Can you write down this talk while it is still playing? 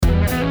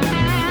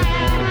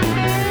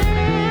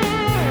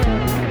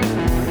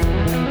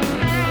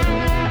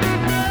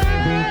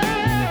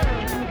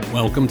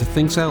Welcome to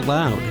Thinks Out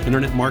Loud,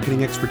 internet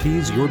marketing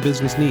expertise your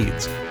business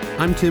needs.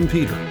 I'm Tim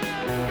Peter.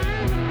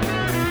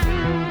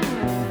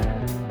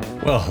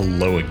 Well,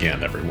 hello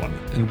again, everyone,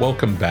 and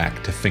welcome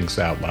back to Thinks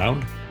Out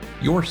Loud,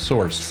 your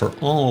source for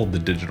all the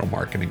digital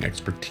marketing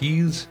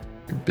expertise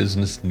your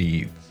business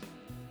needs.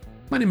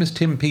 My name is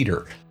Tim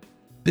Peter.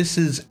 This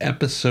is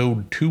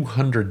episode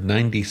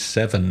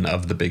 297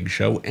 of The Big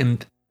Show,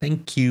 and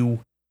thank you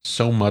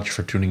so much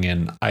for tuning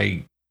in.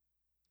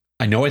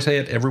 I know I say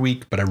it every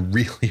week, but I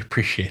really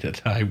appreciate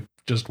it. I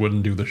just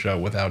wouldn't do the show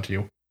without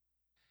you.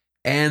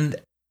 And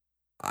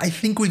I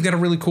think we've got a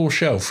really cool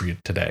show for you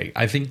today.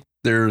 I think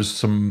there's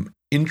some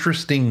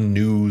interesting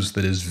news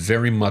that is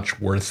very much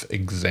worth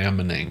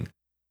examining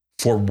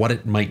for what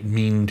it might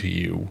mean to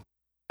you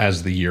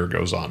as the year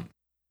goes on.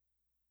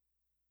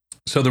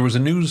 So there was a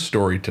news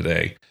story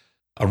today,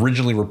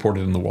 originally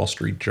reported in the Wall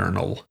Street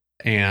Journal,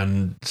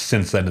 and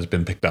since then has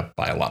been picked up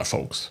by a lot of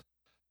folks.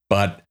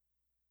 But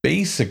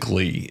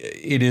basically,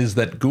 it is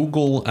that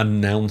Google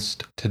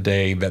announced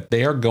today that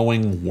they are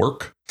going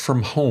work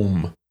from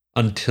home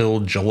until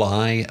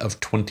July of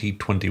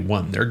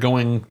 2021. They're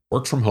going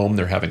work from home.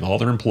 They're having all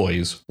their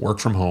employees work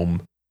from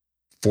home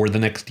for the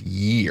next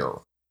year.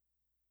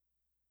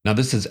 Now,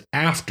 this is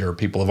after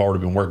people have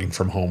already been working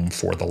from home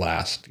for the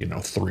last,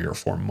 3 or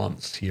 4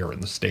 months here in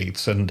the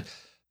States, and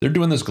they're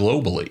doing this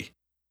globally.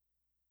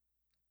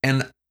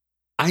 And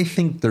I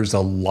think there's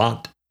a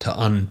lot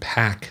to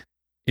unpack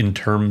in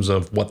terms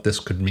of what this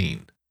could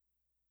mean.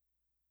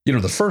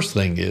 The first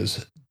thing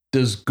is,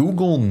 does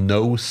Google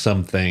know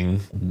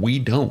something we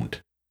don't?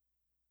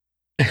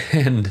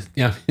 And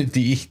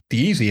the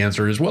easy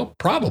answer is, well,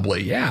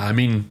 probably, yeah. I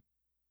mean,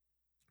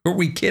 who are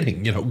we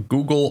kidding?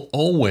 Google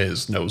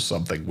always knows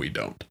something we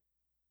don't.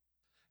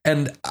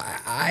 And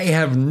I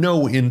have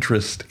no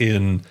interest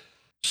in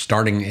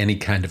starting any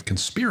kind of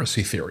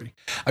conspiracy theory.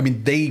 I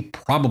mean, they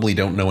probably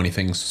don't know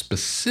anything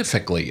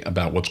specifically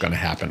about what's going to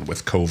happen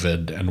with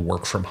COVID and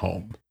work from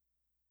home.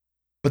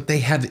 But they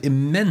have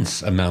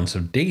immense amounts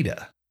of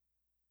data.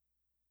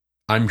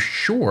 I'm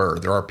sure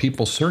there are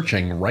people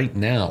searching right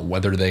now,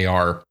 whether they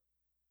are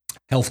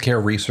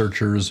healthcare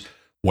researchers,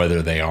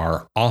 whether they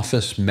are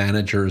office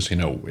managers,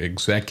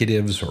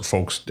 executives or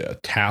folks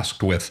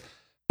tasked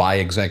by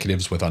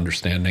executives with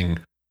understanding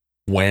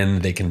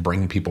when they can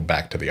bring people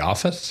back to the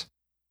office.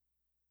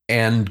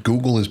 And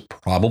Google is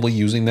probably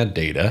using that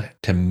data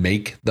to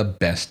make the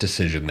best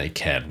decision they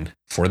can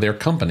for their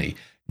company,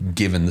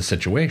 given the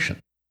situation.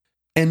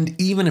 And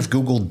even if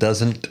Google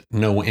doesn't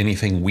know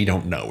anything we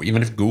don't know,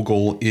 even if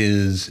Google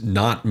is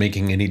not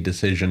making any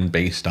decision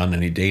based on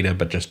any data,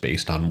 but just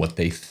based on what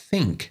they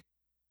think,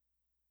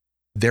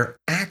 their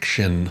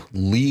action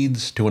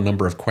leads to a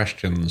number of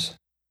questions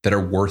that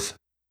are worth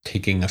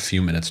taking a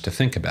few minutes to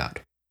think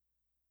about.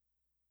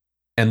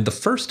 And the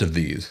first of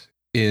these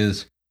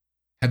is,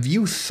 have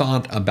you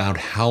thought about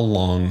how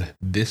long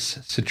this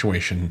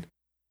situation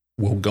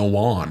will go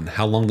on,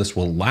 how long this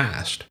will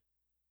last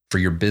for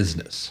your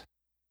business?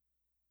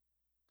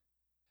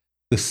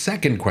 The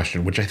second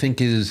question, which I think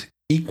is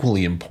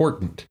equally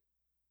important,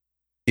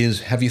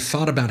 is have you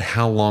thought about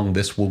how long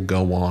this will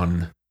go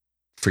on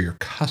for your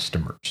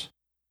customers?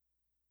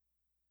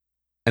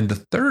 And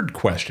the third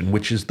question,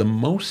 which is the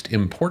most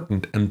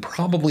important and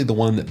probably the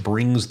one that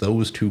brings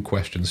those two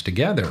questions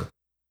together,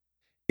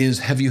 is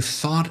have you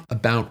thought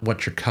about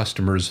what your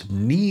customers'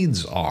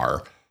 needs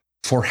are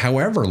for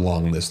however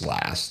long this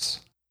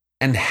lasts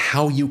and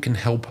how you can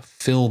help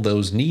fill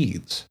those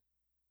needs?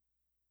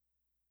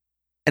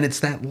 And it's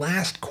that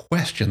last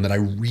question that I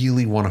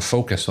really want to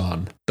focus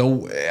on,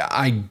 though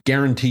I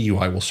guarantee you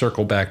I will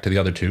circle back to the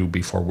other two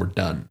before we're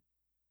done.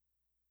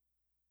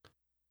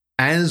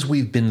 As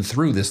we've been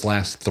through this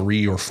last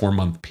 3 or 4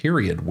 month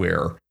period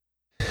where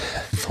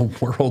the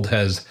world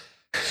has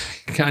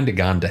kind of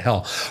gone to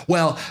hell.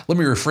 Well, let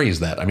me rephrase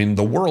that. I mean,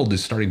 the world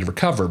is starting to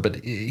recover,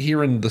 but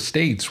here in the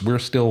States, we're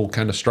still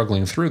kind of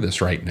struggling through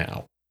this right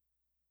now.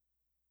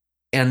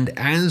 And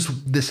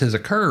as this has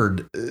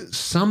occurred,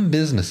 some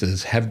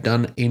businesses have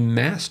done a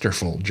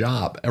masterful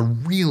job, a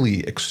really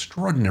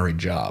extraordinary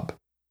job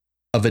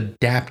of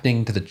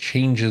adapting to the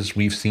changes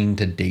we've seen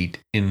to date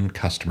in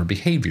customer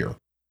behavior.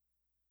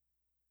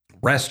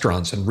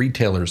 Restaurants and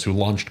retailers who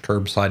launched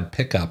curbside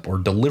pickup or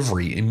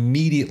delivery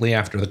immediately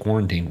after the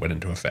quarantine went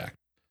into effect.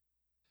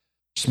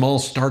 Small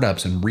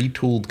startups and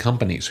retooled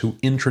companies who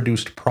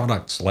introduced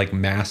products like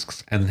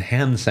masks and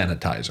hand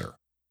sanitizer.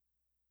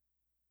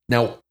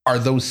 Now, are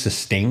those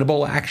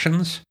sustainable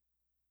actions?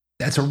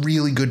 That's a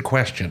really good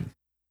question.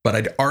 But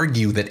I'd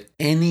argue that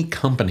any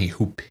company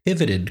who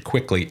pivoted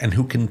quickly and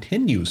who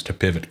continues to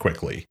pivot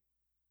quickly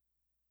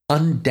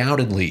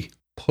undoubtedly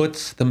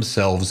puts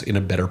themselves in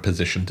a better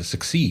position to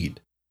succeed.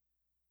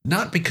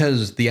 Not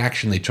because the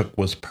action they took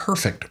was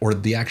perfect or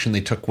the action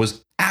they took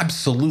was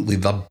absolutely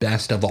the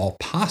best of all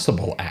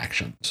possible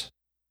actions,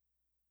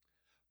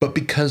 but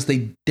because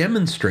they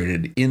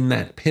demonstrated in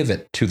that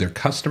pivot to their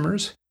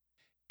customers,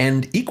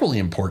 and equally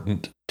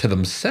important to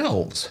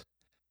themselves,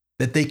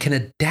 that they can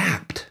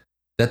adapt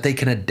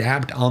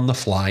on the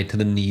fly to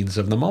the needs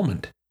of the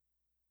moment.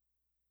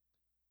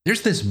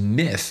 There's this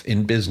myth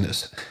in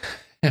business,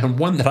 and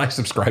one that I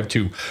subscribe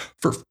to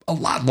for a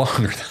lot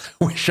longer than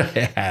I wish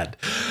I had.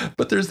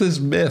 But there's this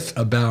myth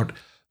about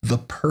the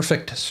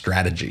perfect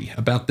strategy,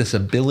 about this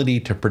ability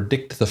to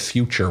predict the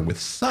future with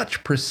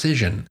such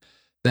precision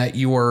that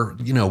you're,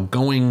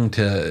 going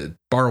to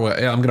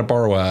I'm going to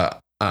borrow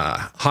a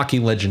hockey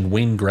legend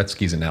Wayne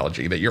Gretzky's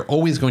analogy, that you're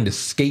always going to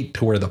skate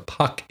to where the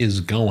puck is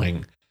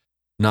going,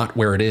 not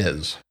where it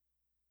is.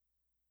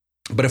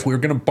 But if we were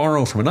going to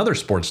borrow from another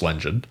sports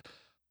legend,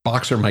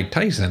 boxer Mike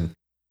Tyson,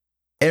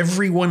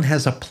 everyone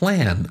has a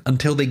plan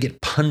until they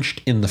get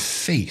punched in the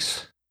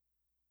face.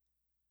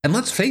 And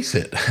let's face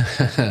it,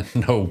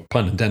 no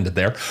pun intended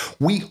there,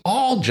 we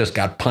all just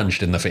got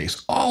punched in the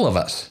face. All of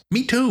us.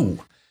 Me too.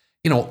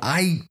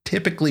 I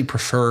typically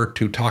prefer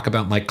to talk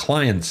about my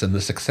clients and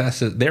their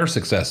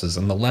successes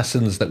and the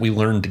lessons that we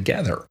learn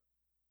together.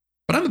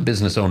 But I'm a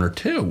business owner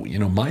too.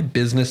 My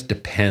business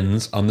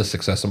depends on the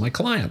success of my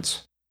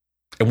clients.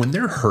 And when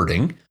they're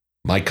hurting,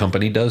 my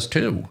company does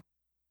too.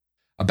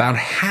 About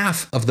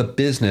half of the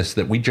business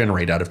that we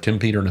generate out of Tim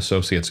Peter and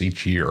Associates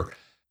each year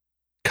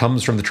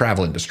comes from the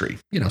travel industry.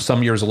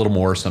 Some years a little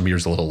more, some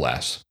years a little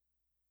less.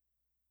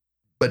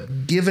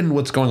 But given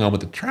what's going on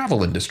with the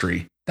travel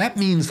industry, that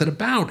means that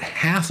about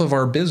half of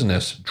our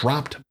business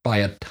dropped by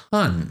a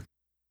ton.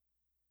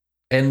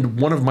 And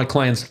one of my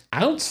clients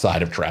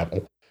outside of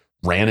travel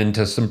ran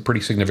into some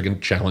pretty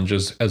significant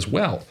challenges as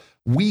well.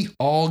 We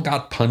all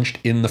got punched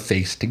in the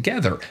face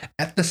together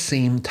at the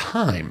same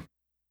time.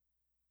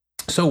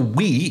 So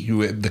we,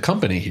 the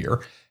company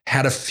here,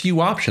 had a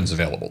few options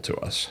available to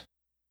us.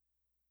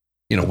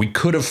 We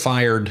could have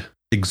fired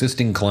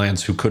existing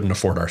clients who couldn't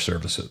afford our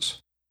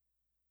services.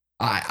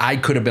 I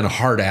could have been a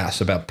hard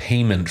ass about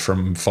payment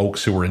from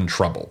folks who were in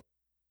trouble.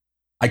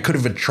 I could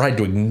have tried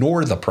to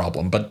ignore the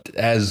problem, but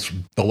as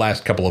the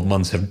last couple of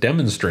months have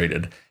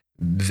demonstrated,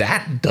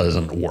 that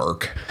doesn't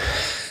work.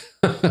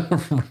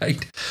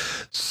 Right?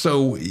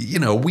 So,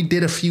 we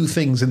did a few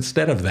things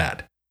instead of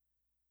that.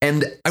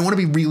 And I want to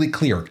be really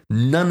clear.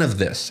 None of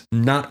this,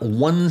 not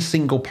one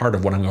single part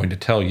of what I'm going to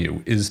tell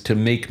you, is to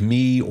make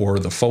me or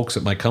the folks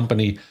at my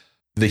company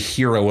the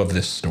hero of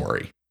this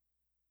story.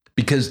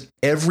 Because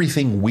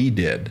everything we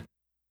did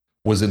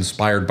was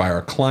inspired by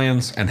our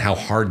clients and how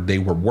hard they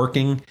were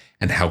working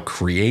and how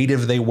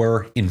creative they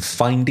were in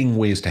finding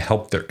ways to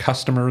help their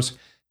customers,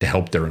 to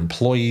help their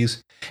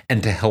employees,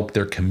 and to help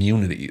their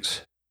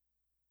communities.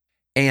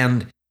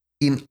 And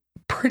in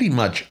pretty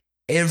much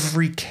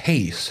every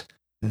case,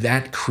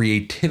 that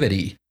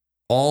creativity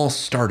all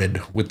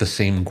started with the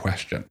same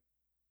question.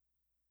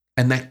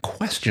 And that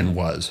question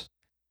was,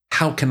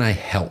 how can I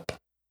help?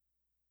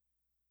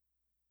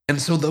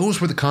 And so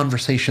those were the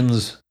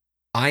conversations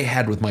I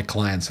had with my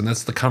clients, and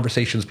that's the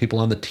conversations people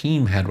on the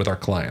team had with our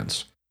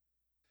clients.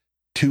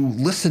 To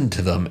listen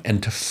to them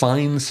and to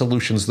find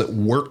solutions that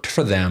worked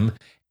for them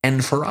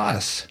and for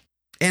us.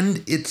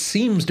 And it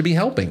seems to be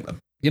helping them.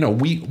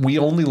 We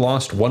only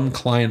lost one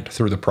client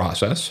through the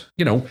process,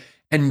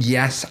 and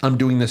yes, I'm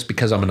doing this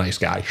because I'm a nice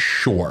guy.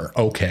 Sure.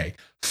 Okay,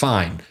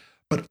 fine.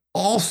 But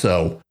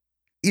also,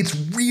 it's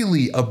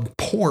really a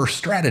poor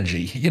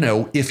strategy,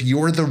 if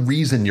you're the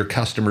reason your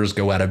customers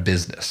go out of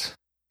business,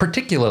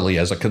 particularly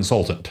as a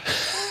consultant,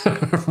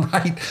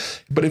 right?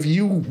 But if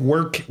you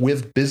work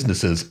with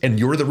businesses and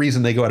you're the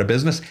reason they go out of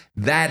business,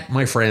 that,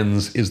 my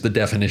friends, is the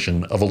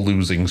definition of a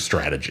losing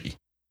strategy.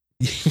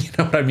 You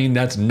know what I mean?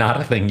 That's not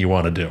a thing you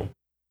want to do.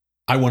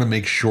 I want to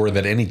make sure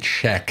that any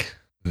check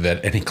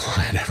that any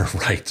client ever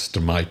writes to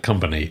my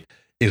company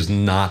is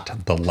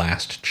not the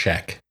last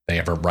check they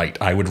ever write.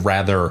 I would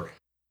rather,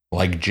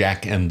 like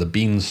Jack and the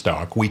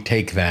Beanstalk, we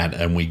take that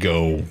and we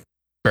go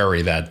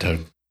bury that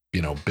to,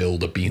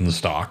 build a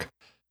beanstalk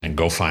and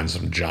go find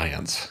some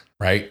giants,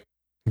 right?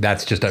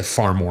 That's just a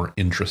far more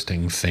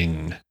interesting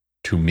thing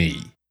to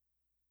me.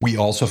 We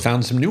also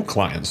found some new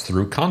clients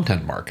through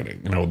content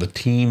marketing. The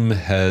team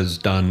has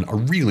done a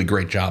really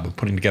great job of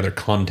putting together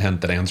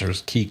content that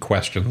answers key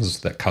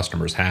questions that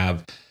customers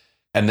have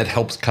and that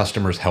helps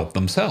customers help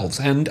themselves.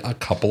 And a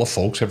couple of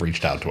folks have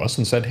reached out to us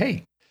and said,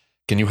 hey,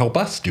 can you help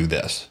us do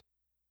this?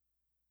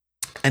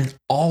 And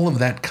all of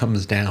that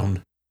comes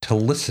down to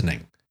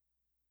listening.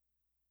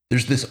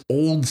 There's this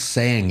old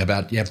saying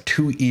about you have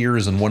two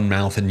ears and one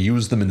mouth and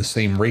use them in the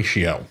same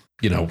ratio.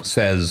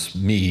 Says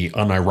me,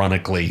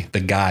 unironically, the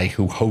guy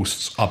who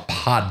hosts a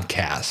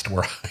podcast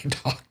where I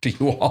talk to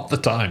you all the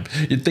time.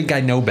 You'd think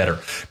I know better.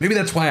 Maybe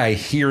that's why I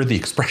hear the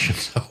expression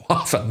so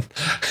often.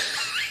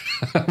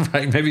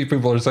 Right? Maybe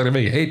people are saying to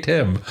me, hey,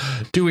 Tim,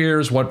 2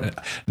 ears, one.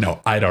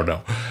 No, I don't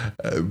know.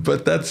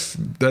 But that's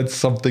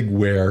something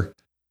where,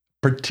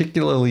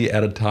 particularly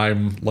at a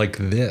time like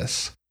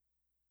this,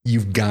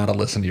 you've got to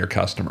listen to your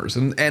customers.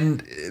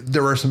 And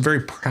there are some very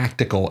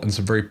practical and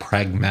some very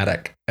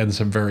pragmatic and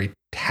some very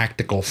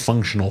tactical,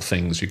 functional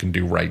things you can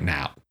do right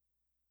now.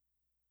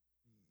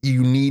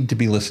 You need to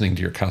be listening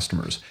to your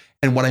customers.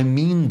 And what I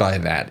mean by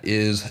that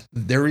is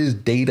there is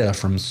data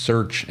from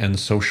search and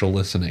social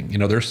listening.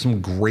 There's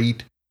some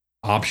great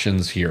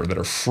options here that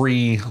are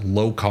free,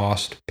 low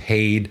cost,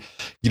 paid.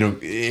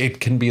 It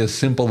can be as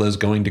simple as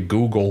going to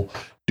Google,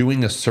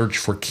 doing a search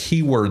for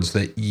keywords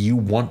that you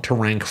want to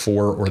rank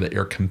for or that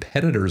your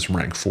competitors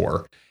rank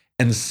for,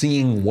 and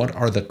seeing what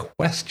are the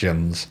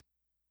questions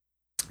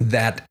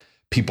that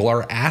people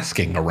are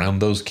asking around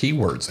those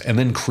keywords, and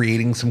then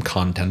creating some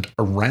content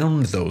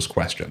around those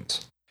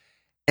questions.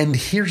 And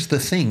here's the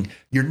thing,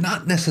 you're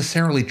not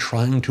necessarily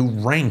trying to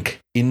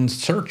rank in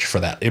search for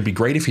that. It'd be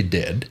great if you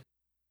did,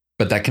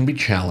 but that can be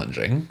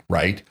challenging,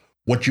 right?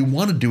 What you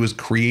want to do is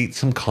create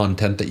some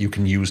content that you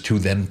can use to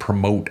then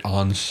promote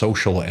on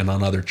social and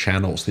on other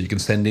channels, that you can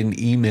send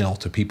in email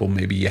to people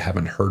maybe you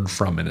haven't heard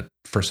from in it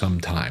for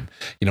some time.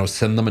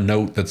 Send them a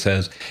note that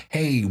says,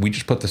 hey, we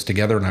just put this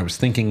together and I was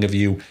thinking of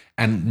you,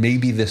 and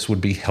maybe this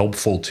would be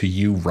helpful to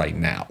you right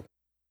now.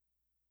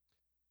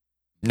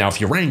 Now,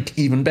 if you rank,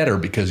 even better,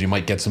 because you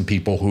might get some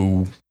people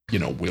who,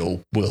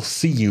 will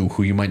see you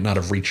who you might not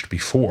have reached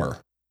before.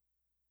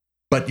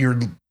 But you're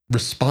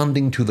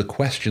responding to the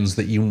questions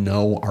that you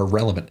know are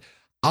relevant.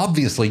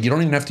 Obviously, you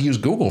don't even have to use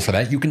Google for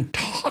that. You can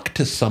talk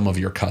to some of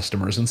your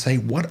customers and say,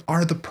 what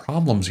are the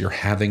problems you're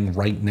having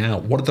right now?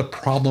 What are the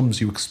problems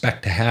you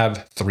expect to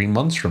have 3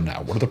 months from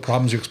now? What are the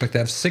problems you expect to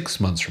have 6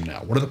 months from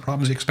now? What are the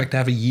problems you expect to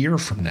have a year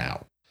from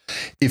now?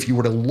 If you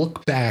were to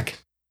look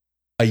back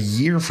a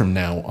year from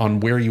now on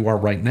where you are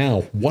right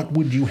now, what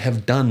would you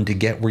have done to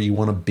get where you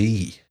want to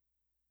be?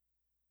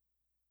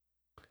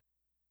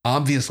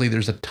 Obviously,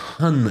 there's a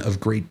ton of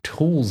great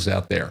tools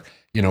out there.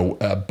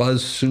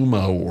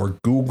 BuzzSumo or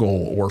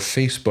Google or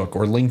Facebook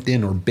or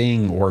LinkedIn or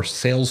Bing or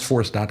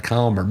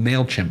Salesforce.com or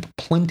MailChimp,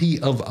 plenty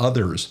of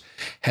others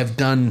have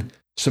done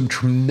some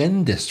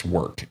tremendous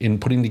work in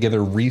putting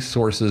together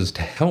resources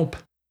to help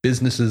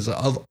businesses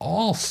of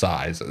all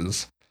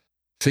sizes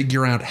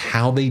figure out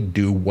how they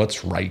do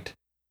what's right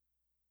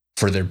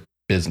for their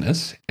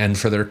business and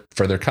for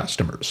their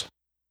customers.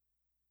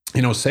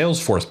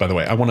 Salesforce, by the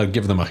way, I want to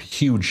give them a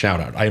huge shout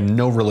out. I have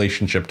no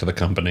relationship to the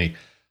company,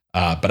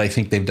 but I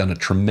think they've done a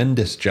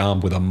tremendous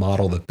job with a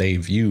model that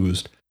they've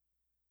used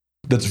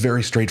that's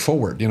very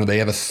straightforward. They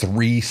have a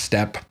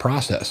 3-step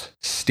process: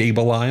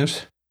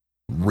 stabilize,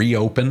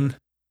 reopen,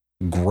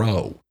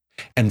 grow.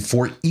 And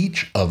for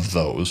each of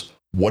those,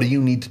 what do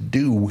you need to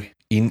do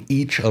in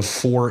each of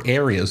 4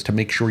 areas to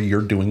make sure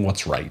you're doing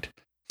what's right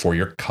for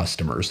your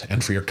customers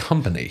and for your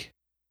company?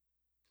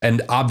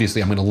 And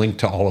obviously, I'm going to link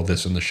to all of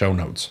this in the show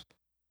notes.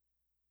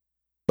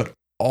 But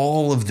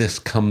all of this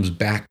comes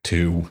back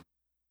to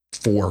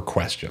 4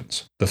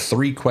 questions. The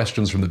 3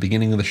 questions from the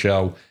beginning of the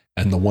show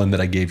and the one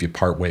that I gave you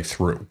partway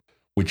through,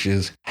 which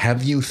is,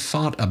 have you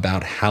thought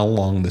about how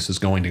long this is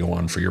going to go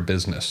on for your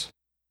business?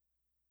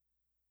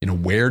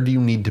 Where do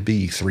you need to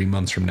be 3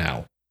 months from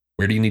now?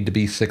 Where do you need to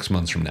be 6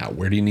 months from now?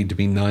 Where do you need to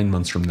be 9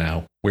 months from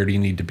now? Where do you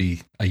need to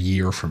be a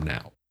year from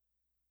now?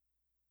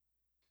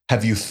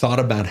 Have you thought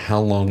about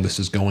how long this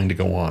is going to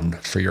go on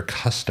for your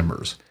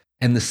customers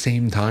and the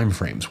same time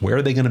frames? Where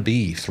are they going to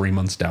be 3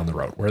 months down the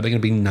road? Where are they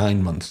going to be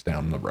 9 months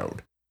down the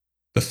road?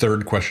 The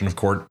third question, of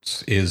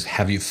course, is,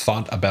 have you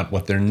thought about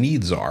what their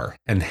needs are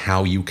and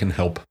how you can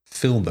help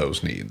fill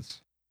those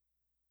needs?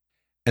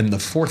 And the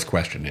fourth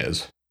question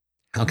is,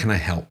 how can I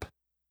help?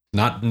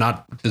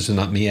 This is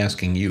not me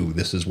asking you.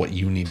 This is what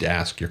you need to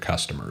ask your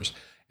customers,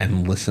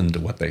 and listen to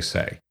what they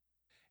say.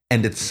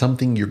 And it's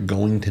something you're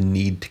going to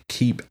need to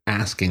keep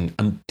asking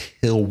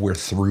until we're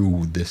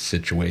through this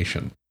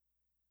situation.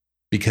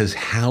 Because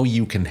how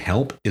you can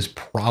help is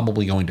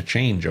probably going to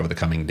change over the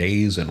coming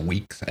days and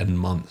weeks and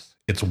months.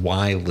 It's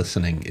why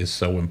listening is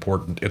so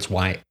important. It's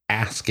why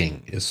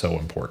asking is so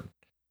important.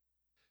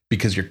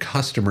 Because your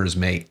customers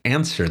may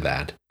answer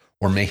that,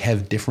 or may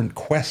have different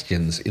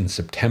questions in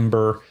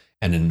September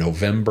and in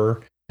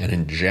November and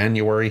in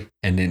January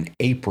and in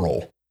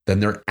April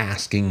than they're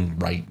asking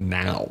right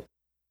now.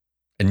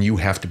 And you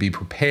have to be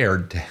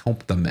prepared to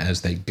help them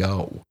as they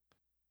go.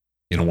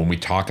 When we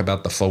talk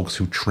about the folks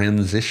who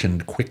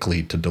transitioned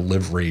quickly to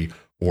delivery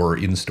or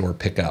in-store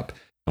pickup,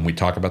 and we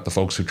talk about the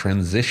folks who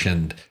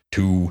transitioned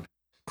to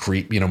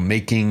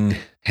making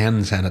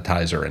hand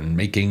sanitizer and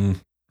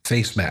making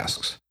face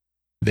masks,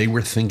 they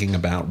were thinking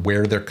about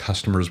where their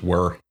customers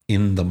were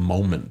in the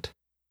moment.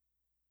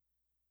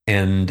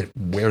 And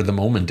where the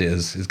moment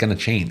is going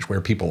to change.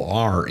 Where people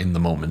are in the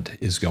moment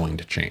is going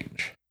to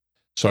change.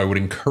 So I would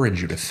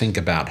encourage you to think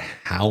about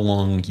how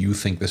long you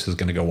think this is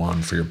going to go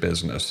on for your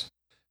business.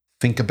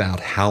 Think about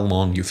how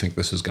long you think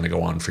this is going to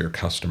go on for your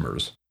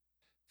customers.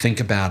 Think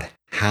about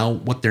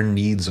what their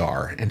needs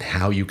are and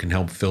how you can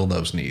help fill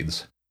those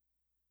needs.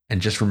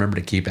 And just remember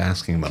to keep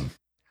asking them,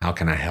 how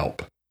can I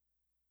help?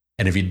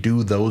 And if you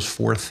do those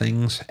 4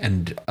 things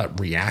and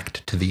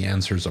react to the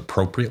answers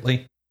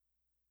appropriately,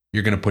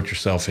 you're going to put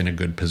yourself in a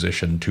good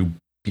position to,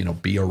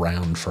 be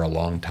around for a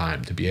long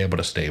time, to be able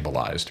to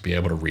stabilize, to be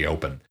able to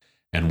reopen.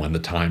 And when the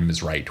time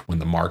is right, when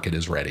the market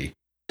is ready,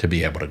 to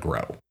be able to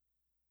grow.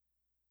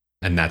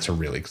 And that's a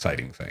really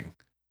exciting thing.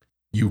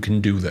 You can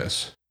do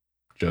this.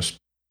 Just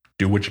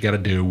do what you got to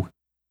do.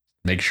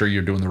 Make sure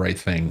you're doing the right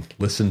thing.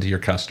 Listen to your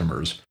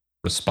customers.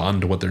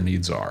 Respond to what their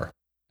needs are.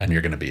 and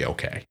you're going to be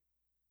okay.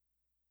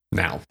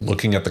 Now,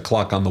 looking at the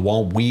clock on the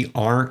wall, we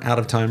are out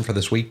of time for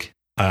this week.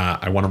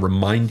 I want to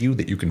remind you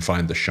that you can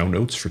find the show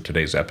notes for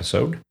today's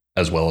episode,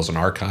 as well as an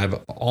archive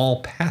of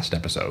all past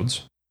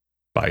episodes,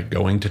 by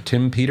going to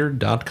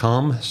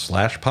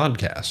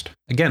timpeter.com/podcast.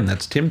 Again,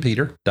 that's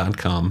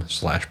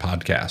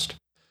timpeter.com/podcast.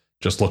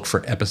 Just look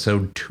for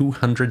episode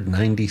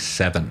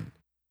 297.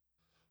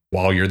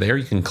 While you're there,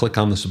 you can click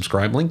on the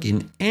subscribe link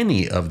in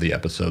any of the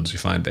episodes you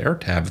find there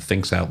to have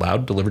Thinks Out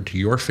Loud delivered to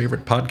your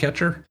favorite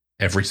podcatcher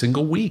every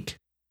single week.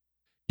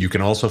 You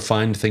can also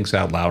find Thinks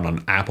Out Loud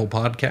on Apple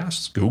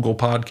Podcasts, Google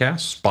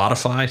Podcasts,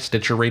 Spotify,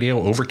 Stitcher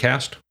Radio,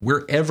 Overcast,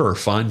 wherever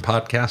fine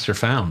podcasts are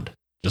found.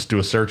 Just do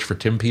a search for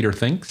Tim Peter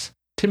Thinks,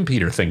 Tim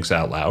Peter Thinks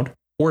Out Loud,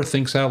 or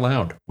Thinks Out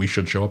Loud. We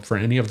should show up for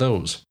any of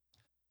those.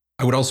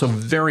 I would also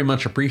very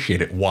much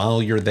appreciate it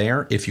while you're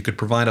there if you could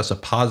provide us a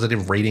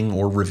positive rating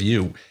or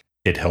review.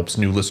 It helps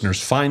new listeners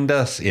find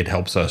us. It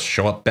helps us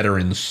show up better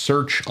in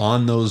search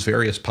on those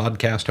various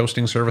podcast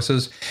hosting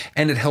services.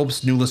 And it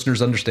helps new listeners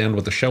understand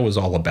what the show is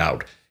all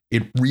about.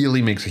 It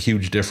really makes a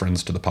huge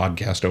difference to the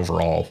podcast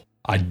overall.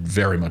 I'd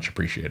very much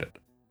appreciate it.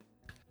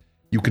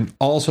 You can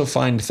also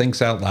find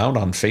Thinks Out Loud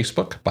on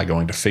Facebook by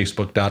going to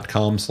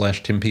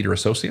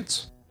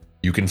facebook.com/TimPeterAssociates.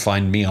 You can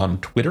find me on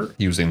Twitter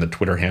using the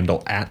Twitter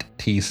handle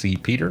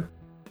 @TCPeter.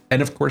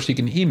 And of course, you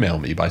can email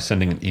me by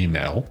sending an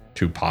email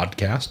to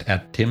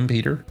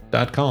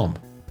podcast@timpeter.com.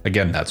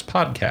 Again, that's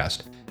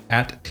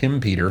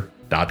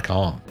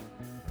podcast@timpeter.com.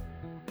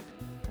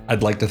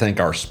 I'd like to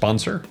thank our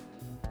sponsor.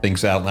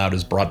 Thinks Out Loud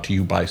is brought to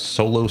you by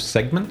Solo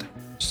Segment.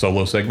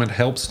 Solo Segment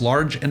helps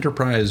large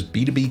enterprise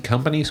B2B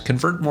companies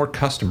convert more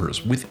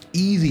customers with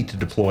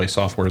easy-to-deploy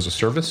software as a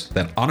service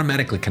that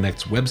automatically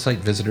connects website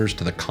visitors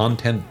to the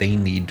content they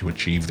need to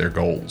achieve their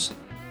goals.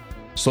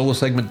 Solo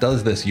Segment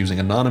does this using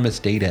anonymous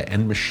data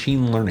and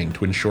machine learning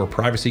to ensure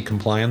privacy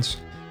compliance,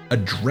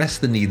 address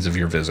the needs of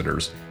your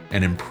visitors,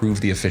 and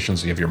improve the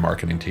efficiency of your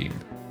marketing team.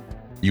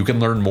 You can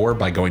learn more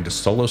by going to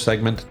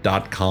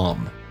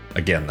solosegment.com.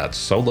 Again, that's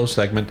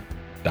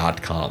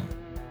solosegment.com.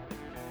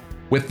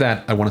 With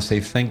that, I want to say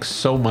thanks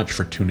so much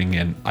for tuning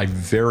in. I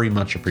very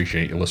much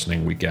appreciate you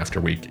listening week after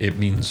week. It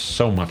means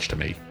so much to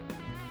me.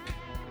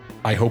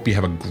 I hope you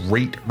have a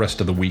great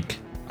rest of the week.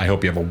 I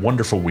hope you have a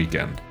wonderful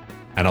weekend.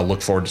 And I'll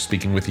look forward to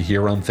speaking with you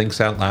here on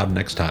Thinks Out Loud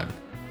next time.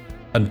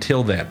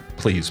 Until then,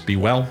 please be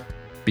well,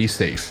 be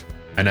safe,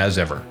 and as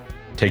ever,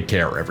 take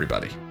care,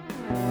 everybody.